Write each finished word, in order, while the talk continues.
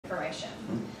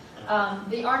information.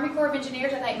 The Army Corps of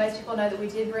Engineers, I think most people know that we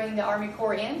did bring the Army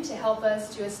Corps in to help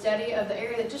us do a study of the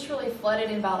area that just really flooded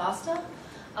in Valdosta.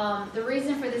 The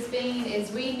reason for this being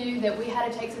is we knew that we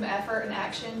had to take some effort and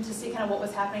action to see kind of what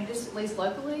was happening, just at least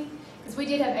locally, because we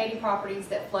did have 80 properties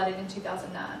that flooded in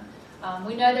 2009.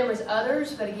 We know there was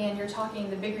others, but again, you're talking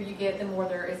the bigger you get, the more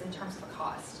there is in terms of a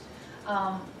cost.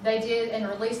 They did, and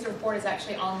released the report is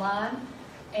actually online,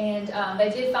 and they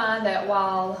did find that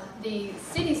while the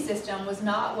city system was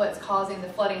not what's causing the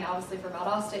flooding, obviously for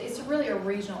Valdosta, it's really a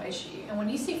regional issue. And when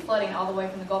you see flooding all the way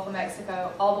from the Gulf of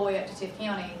Mexico all the way up to Tift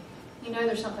County, you know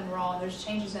there's something wrong. There's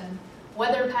changes in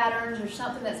weather patterns, there's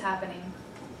something that's happening.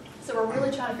 So we're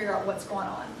really trying to figure out what's going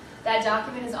on. That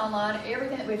document is online.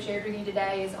 Everything that we've shared with you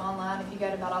today is online if you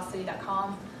go to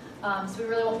valdostacity.com. So we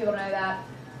really want people to know that.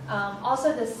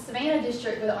 Also, the Savannah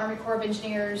District with the Army Corps of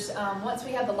Engineers, once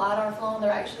we have the LIDAR flown,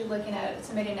 they're actually looking at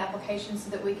submitting an application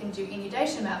so that we can do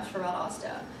inundation maps for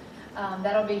Valdosta.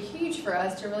 That'll be huge for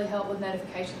us to really help with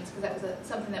notifications, because that was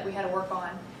something that we had to work on.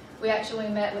 We actually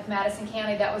met with Madison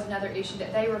County. That was another issue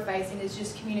that they were facing, is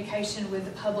just communication with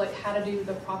the public, how to do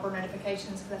the proper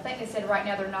notifications, because I think they said right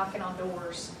now they're knocking on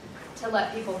doors to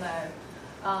let people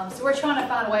know. So we're trying to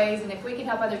find ways, and if we can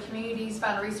help other communities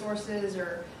find resources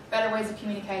or better ways of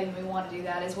communicating, we want to do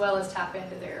that, as well as tap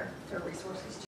into their resources.